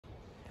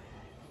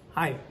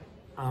Hi,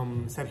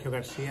 I'm Sergio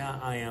Garcia.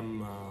 I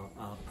am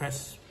a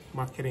press,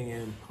 marketing,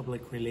 and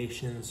public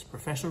relations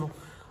professional.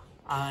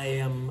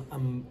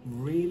 I'm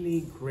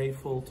really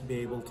grateful to be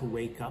able to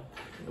wake up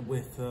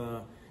with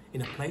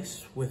in a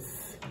place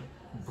with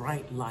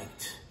bright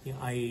light. Yeah,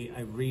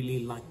 I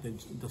really like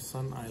the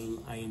sun.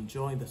 I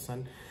enjoy the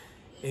sun.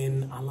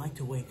 And I like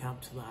to wake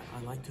up to that.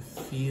 I like to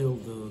feel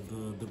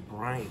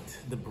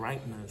the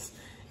brightness.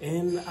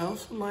 And I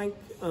also like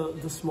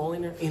the small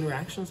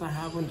interactions I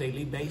have on a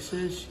daily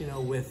basis, you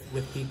know,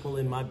 with people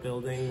in my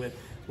building,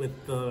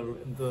 with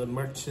the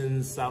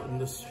merchants out in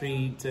the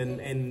street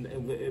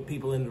and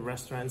people in the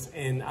restaurants.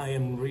 And I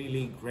am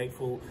really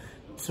grateful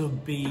to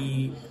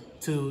be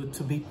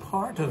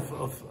part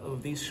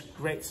of this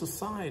great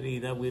society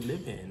that we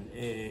live in.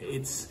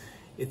 It's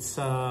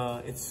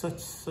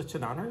such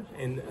an honor,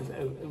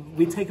 and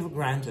we take it for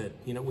granted.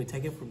 You know, we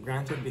take it for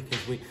granted because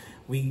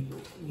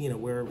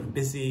we're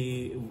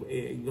busy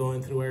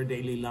going through our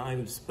daily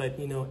lives. But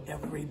you know,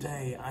 every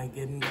day I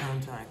get in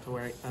contact,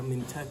 or I'm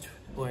in touch,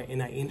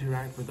 and I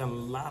interact with a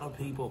lot of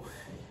people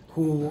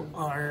who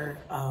are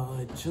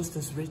just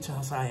as rich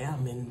as I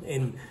am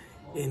in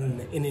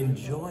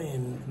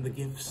enjoying the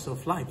gifts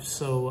of life.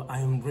 So I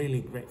am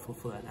really grateful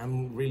for that.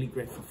 I'm really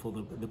grateful for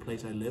the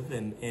place I live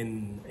in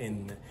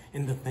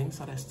and the things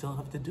that I still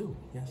have to do.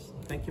 Yes,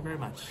 thank you very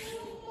much.